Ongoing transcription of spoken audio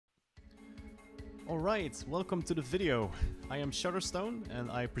Alright, welcome to the video. I am Shutterstone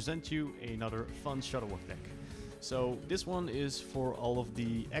and I present you another fun Shudderwock deck. So this one is for all of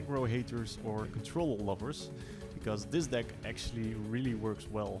the aggro haters or control lovers, because this deck actually really works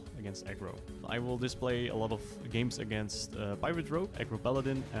well against aggro. I will display a lot of games against Pirate Rogue, Aggro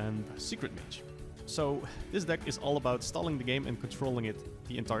Paladin and Secret Mage. So this deck is all about stalling the game and controlling it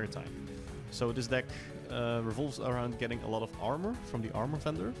the entire time. So this deck revolves around getting a lot of armor from the armor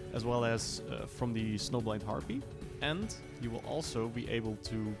vendor, as well as from the Snowblind Harpy. And you will also be able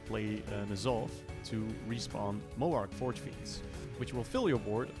to play N'Zoth to respawn Mo-arg Forgefiends, which will fill your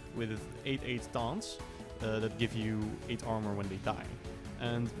board with 8/8 taunts that give you 8 armor when they die.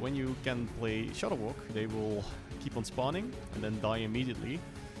 And when you can play Shudderwock, they will keep on spawning and then die immediately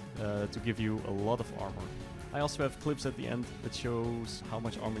to give you a lot of armor. I also have clips at the end that shows how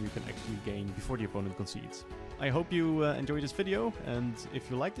much armor you can actually gain before the opponent concedes. I hope you enjoy this video, and if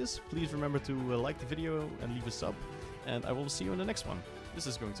you like this, please remember to like the video and leave a sub, and I will see you in the next one. This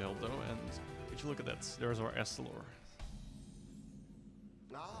is going to help though, and if you look at that, there's our Estelor.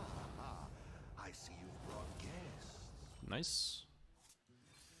 I see you've brought guests. Nice.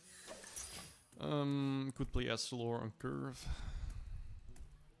 Could play Estelor on curve.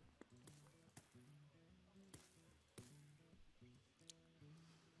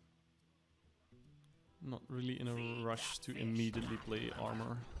 Not really in a rush to immediately play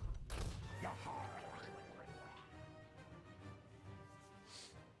armor.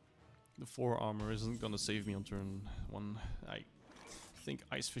 The 4 armor isn't gonna save me on turn 1. I think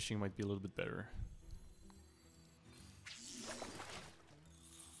ice fishing might be a little bit better.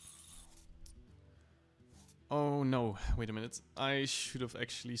 Oh no, wait a minute. I should have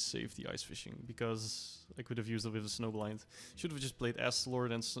actually saved the ice fishing, because I could have used it with a Snowblind. Should have just played Estelor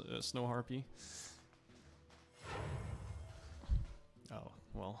then Snow Harpy. Oh,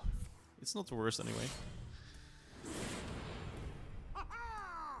 well, it's not the worst anyway.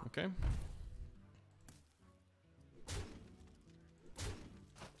 Okay.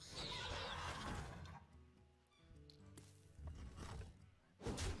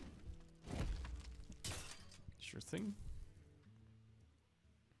 Sure thing.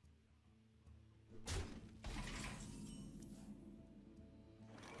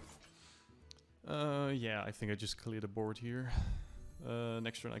 Yeah, I think I just clear the board here.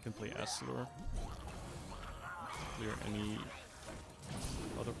 Next turn I can play Estelor. Clear any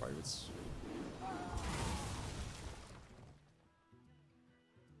other pirates.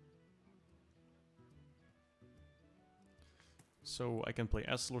 So I can play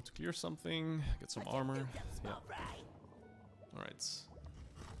Estelor to clear something, get some armor. Yeah. Alright.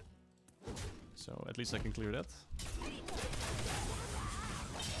 So at least I can clear that.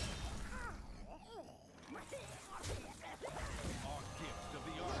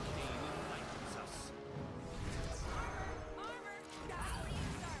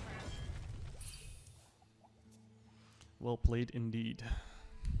 Well played indeed.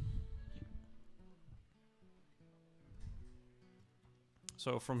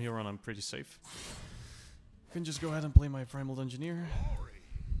 So from here on I'm pretty safe. I can just go ahead and play my Primal Engineer.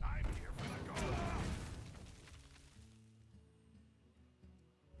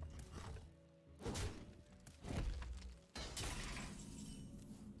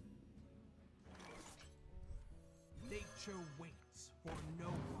 Nature waits for no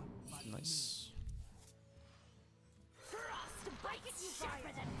one but Nice.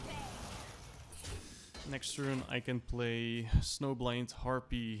 Next turn I can play Snowblind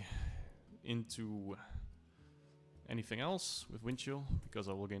Harpy into anything else with Windchill, because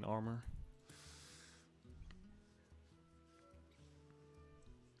I will gain armor.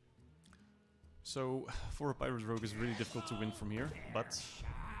 So for a Pirate Rogue it's really difficult to win from here, but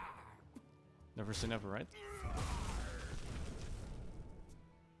never say never, right?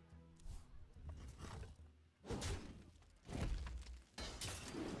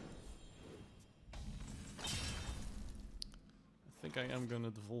 I think I am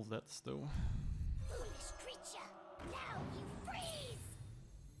gonna devolve that though.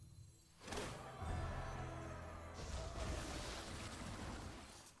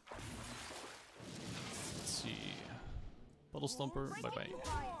 Let's see. Puddle Stomper, bye bye.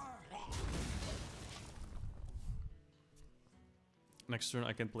 Next turn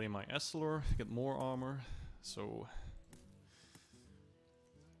I can play my Estelor, get more armor. So,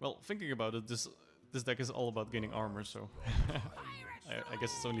 well, thinking about it, this deck is all about gaining armor, so I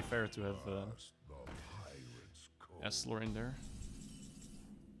guess it's only fair to have Estelor in there.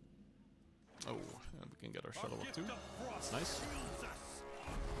 Oh, and we can get our Shudderwock too. That's nice.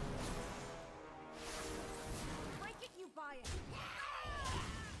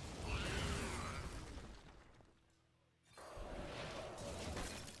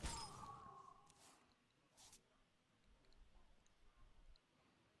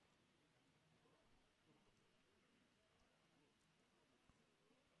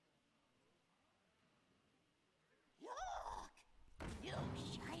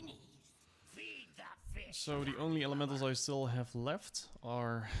 So the only elementals I still have left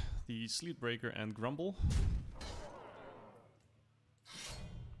are the Sleepbreaker and Grumble.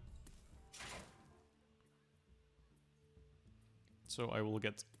 So I will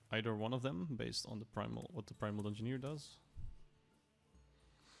get either one of them based on the what the Primal Engineer does.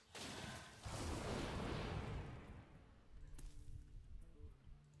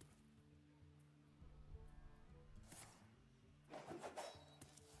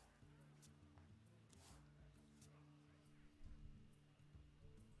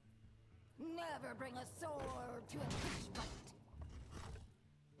 Never bring a sword to a fish fight.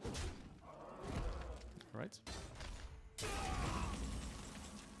 Right.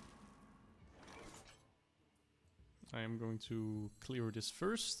 I am going to clear this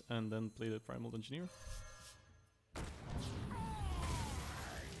first and then play the Primal Engineer.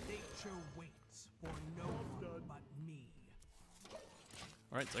 Nature waits for no one but me.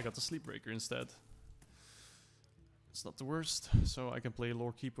 Alright, I got the Sleepbreaker instead. It's not the worst, so I can play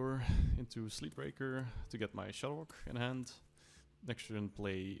Lorekeeper into Sleepbreaker to get my Shudderwock in hand. Next turn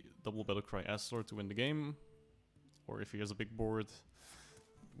play double Battlecry Astlor to win the game. Or if he has a big board,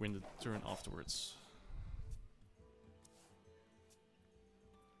 win the turn afterwards.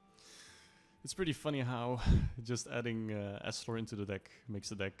 It's pretty funny how just adding Astlor into the deck makes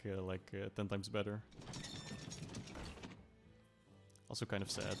the deck 10 times better. Also kind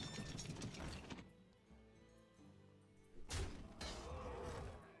of sad.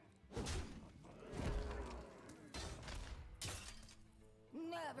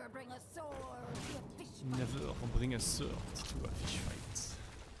 Never bring a sword to a fish fight. Never bring a sword to a fish fight.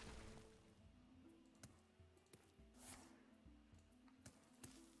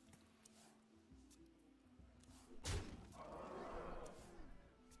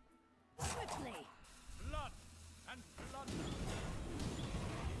 Swiftly. Blood and blood.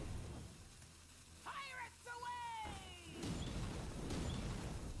 Pirates away!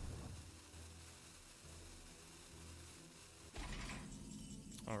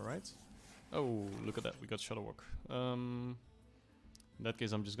 Alright. Oh, look at that, we got Shudderwock. In that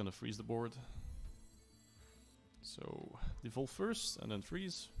case I'm just gonna freeze the board. So, devolve first and then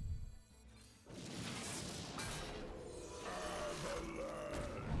freeze.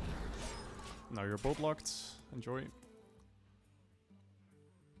 Now you're both locked. Enjoy.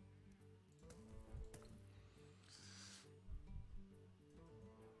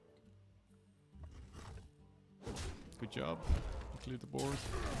 Good job. Clear the board.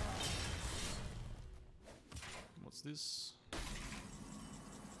 What's this?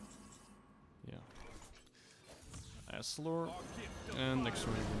 Yeah. Astlor. And next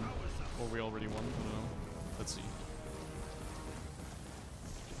turn we win. Or we already won. I don't know. Let's see.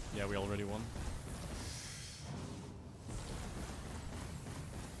 Yeah, we already won.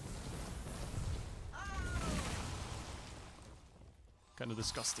 Kinda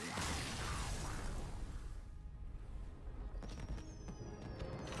disgusting.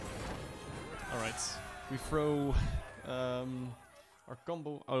 Alright, we throw our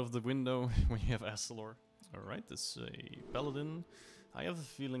combo out of the window when you have Astlor. Alright, this is a Paladin. I have a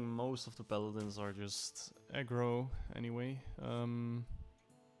feeling most of the Paladins are just aggro anyway.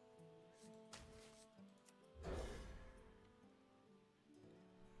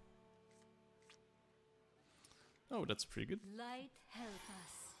 Oh, that's pretty good. Light help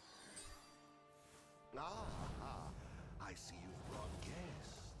us. Ah, I see you've brought guests.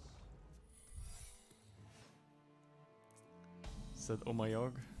 Said oh my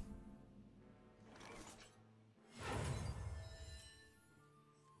og.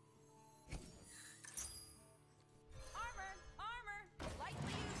 Armor!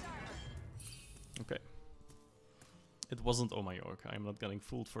 Lightly used armor! Okay. It wasn't oh my og. I'm not getting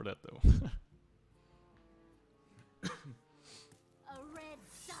fooled for that though. A red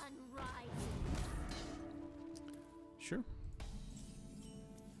sun rising. Sure.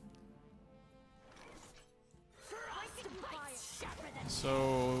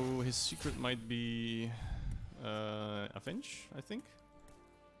 So his secret might be Avenge, I think.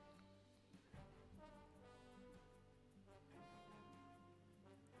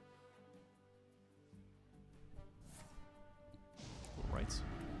 Right.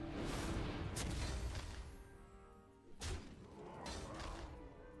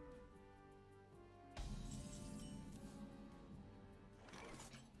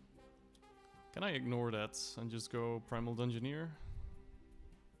 Can I ignore that and just go Primal Dungeoneer?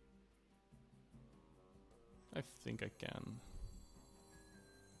 I think I can.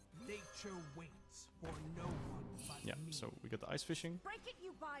 Nature waits for no one but Yeah, me. so we got the ice fishing. Break it,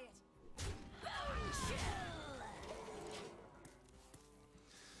 you buy it. Bone chill.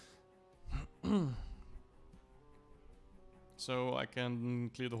 So I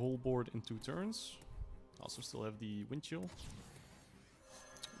can clear the whole board in 2 turns. Also still have the wind chill.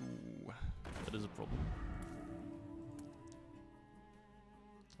 Ooh, that is a problem.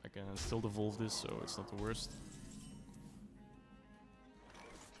 I can still devolve this, so it's not the worst.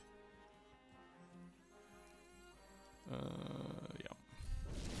 Yeah.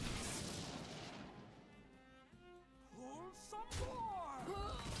 Pull some more!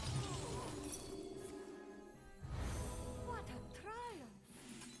 What a triumph!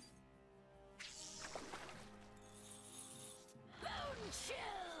 Bone chill!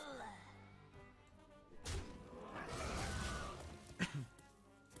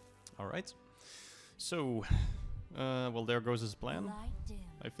 Alright. So, well, there goes his plan, Light dim,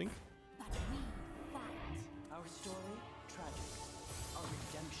 I think. but we fight. Our story, tragic. Our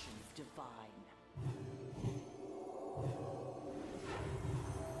redemption, divine.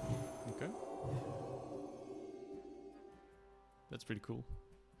 Okay. That's pretty cool.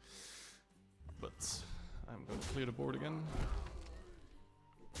 But I'm going to clear the board again.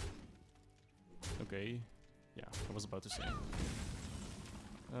 Okay. Yeah, I was about to say.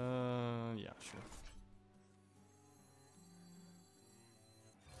 Yeah, sure.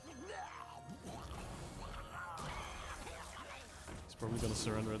 He's probably gonna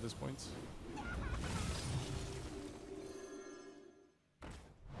surrender at this point.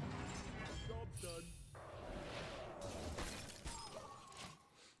 Job done.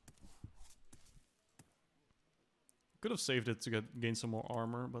 Could have saved it to gain some more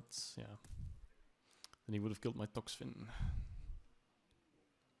armor, but yeah. Then he would have killed my Toxfin.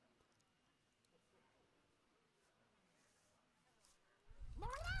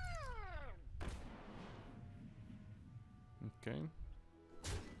 Okay.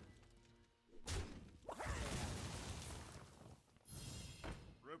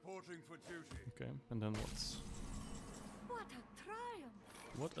 Reporting for duty. Okay, and then what's... What a triumph!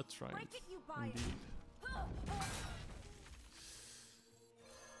 What a triumph, Why didn't you buy it? indeed.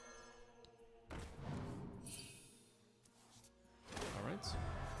 Alright.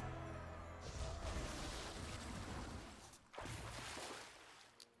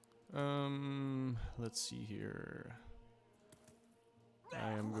 Let's see here.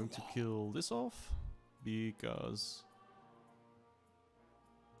 I am going to kill this off because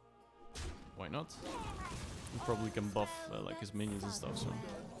why not? He probably can buff like his minions and stuff, so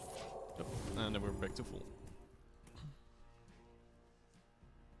yep. And then we're back to full.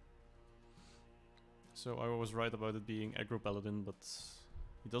 So I was right about it being aggro Paladin, but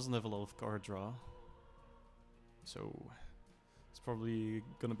he doesn't have a lot of card draw, so it's probably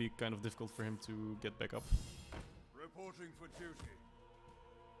gonna be kind of difficult for him to get back up. Reporting for duty.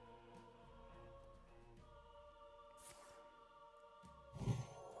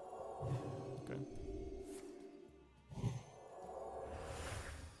 Okay.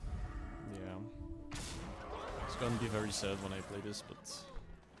 Yeah. It's gonna be very sad when I play this, but...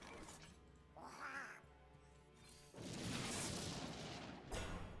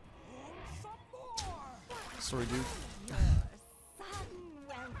 Sorry, dude. Your sudden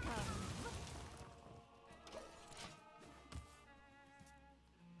welcome.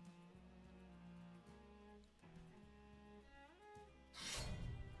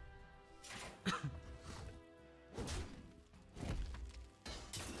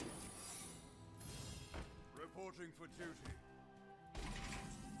 Reporting for duty.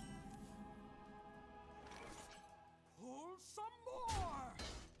 Pull some more!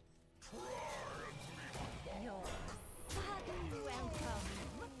 Your sudden welcome.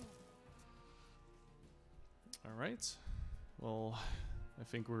 Alright. Well, I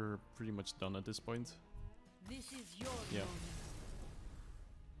think we're pretty much done at this point. This is your Yeah. moment.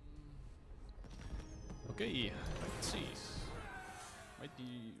 Okay, let's see. Might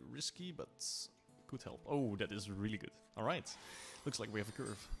be risky, but could help. Oh, that is really good. Alright. Looks like we have a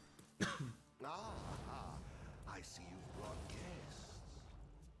curve. I see you've brought guests.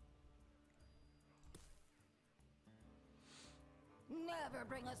 Never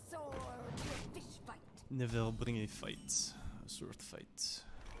bring a sword to a fish fight. Never bring a fight. A sword fight.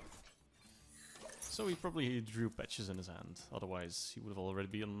 So he probably drew patches in his hand. Otherwise, he would have already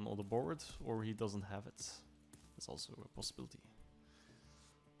been on the board, or he doesn't have it. That's also a possibility.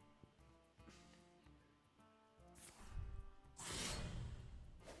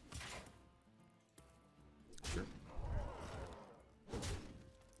 Sure.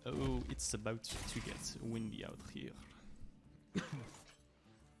 Oh, it's about to get windy out here.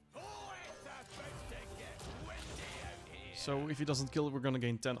 So if he doesn't kill it, we're gonna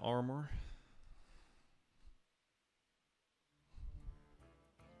gain 10 armor.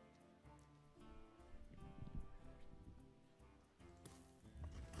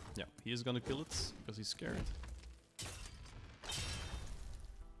 He is gonna kill it because he's scared.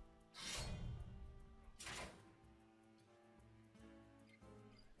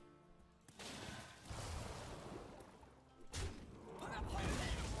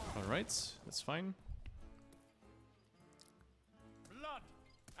 Alright, that's fine. Blood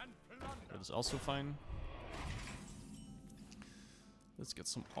and plunder. That is also fine. Let's get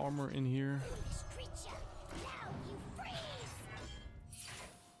some armor in here. Creature, now you freeze!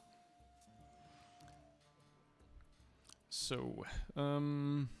 So,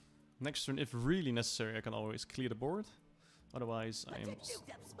 next turn, if really necessary, I can always clear the board. Otherwise, I am...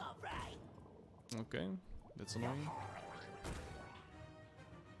 Okay, that's annoying.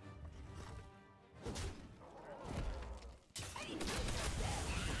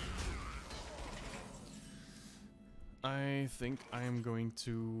 I think I am going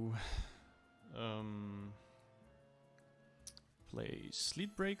to play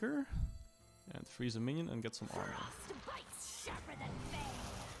Sleetbreaker and freeze a minion and get some armor.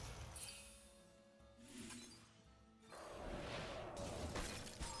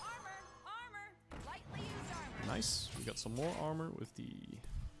 Nice, we got some more armor with the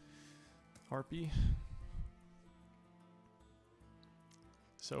Harpy.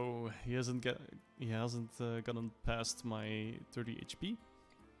 So he hasn't gotten past my 30 HP,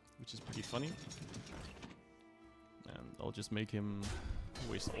 which is pretty funny. And I'll just make him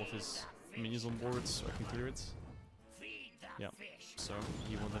waste all of his minions on board so I can clear it. Yeah, so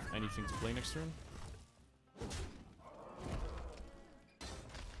he won't have anything to play next turn.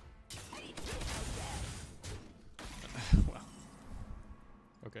 Wow.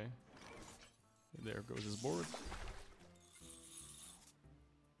 Okay. There goes his board.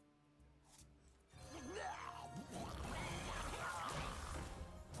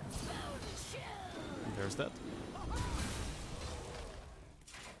 There's that.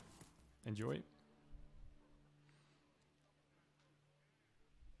 Enjoy.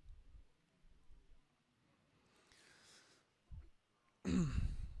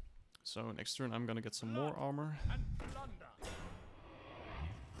 So next turn I'm gonna get some more armor.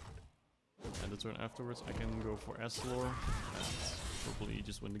 And the turn afterwards I can go for Aslor and hopefully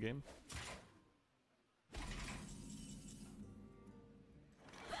just win the game.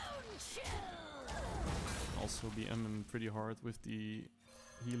 Also BM him pretty hard with the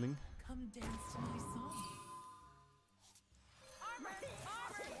healing. Come dance to my song. Armor!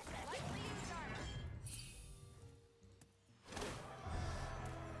 Armor! Lightly used armor!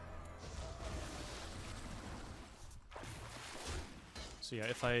 So yeah,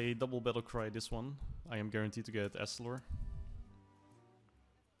 if I double battle cry this one, I am guaranteed to get Aslor.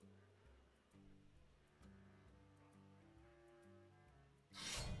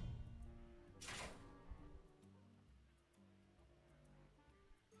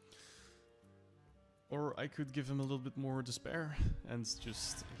 Or I could give him a little bit more despair and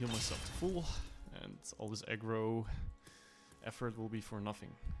just heal myself to full, and all this aggro effort will be for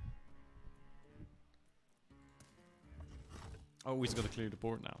nothing. Oh, he's gotta clear the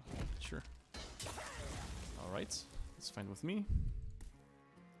board now. Sure. Alright, that's fine with me.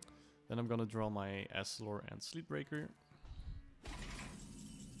 Then I'm gonna draw my Aslor and Sleetbreaker.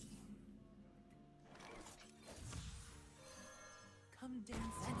 Come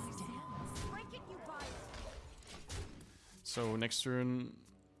dance to my dance. Break it, you buy it! So next turn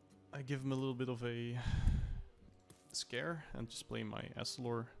I give him a little bit of a scare and just play my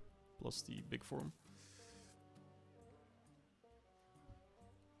Aslor plus the big form.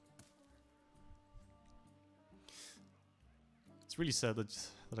 It's really sad that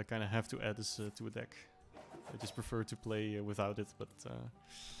I kind of have to add this to a deck. I just prefer to play without it, but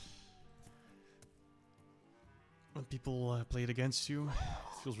when people play it against you,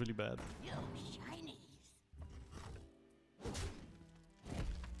 it feels really bad. You shinies!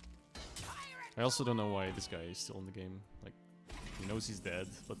 I also don't know why this guy is still in the game. Like, he knows he's dead,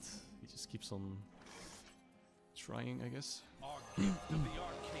 but he just keeps on trying, I guess. Our gift of the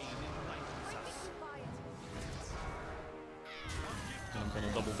arcane enlightens us. And I'm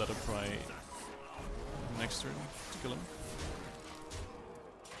gonna double battle cry next turn to kill him.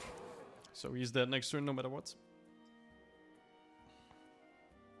 So he's dead next turn no matter what.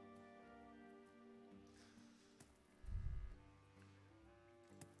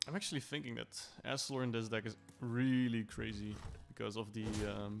 I'm actually thinking that Aslor in this deck is really crazy because of the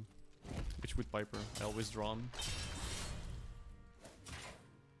Witchwood Piper. I always draw him.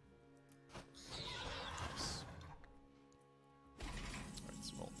 Nice.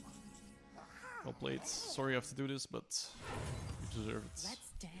 Alright, well played. Sorry I have to do this, but you deserve it.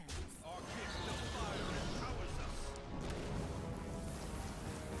 Let's dance. Our gift of fire empowers us.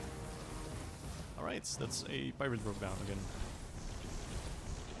 Alright, that's a pirate broke down again.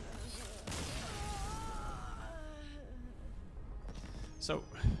 So,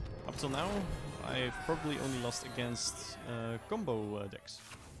 up till now, I've probably only lost against combo decks.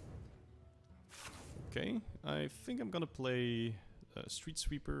 Okay, I think I'm gonna play Street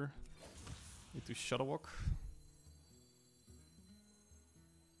Sweeper into Shudderwock.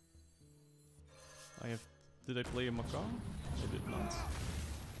 Did I play a Macaw? I did not.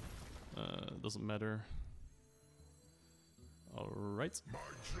 Doesn't matter. Alright. My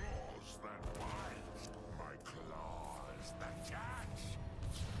jaws that bite, my claws that catch.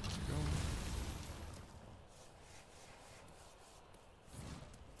 Let's go.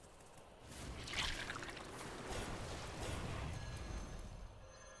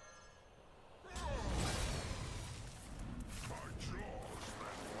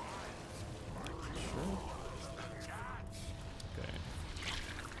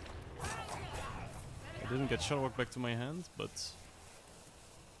 Didn't get Shudderwock back to my hand, but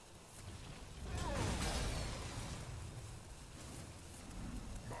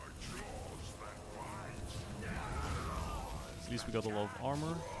at least we got a lot of armor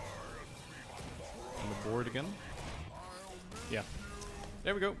on the board again. Yeah,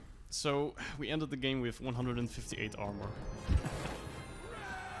 there we go. So we ended the game with 158 armor.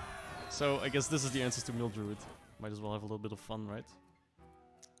 So I guess this is the answer to Mill Druid. Might as well have a little bit of fun, right?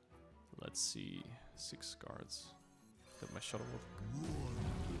 Let's see. 6 cards. Got my Shudderwock.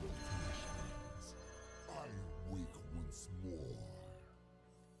 I wake once more.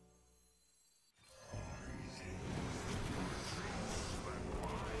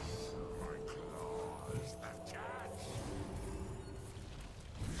 My claws that catch.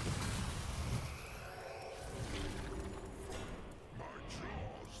 My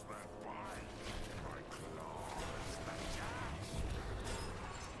jaws that bite. My claws that catch.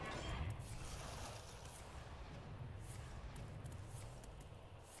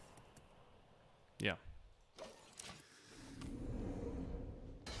 Yeah.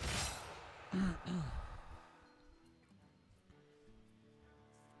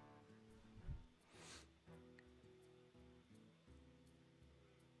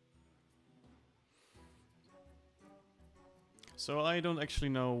 So I don't actually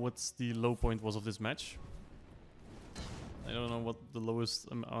know what the low point was of this match. I don't know what the lowest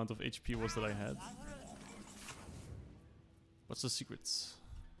amount of HP was that I had. What's the secrets?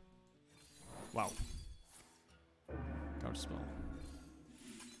 Wow. Counterspell.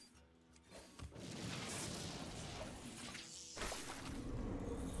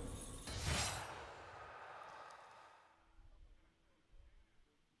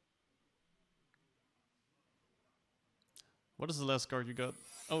 What is the last card you got?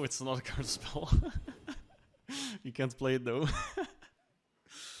 Oh, it's another counterspell. You can't play it though.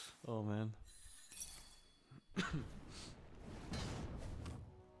 Oh man.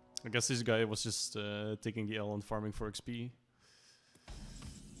 I guess this guy was just taking the L and farming for XP.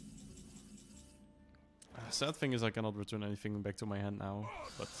 Sad thing is I cannot return anything back to my hand now,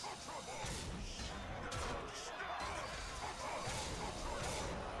 but...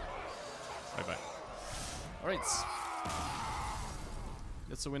 Bye-bye. Alright.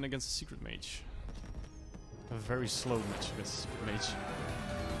 That's a win against a secret mage. A very slow match against a secret mage.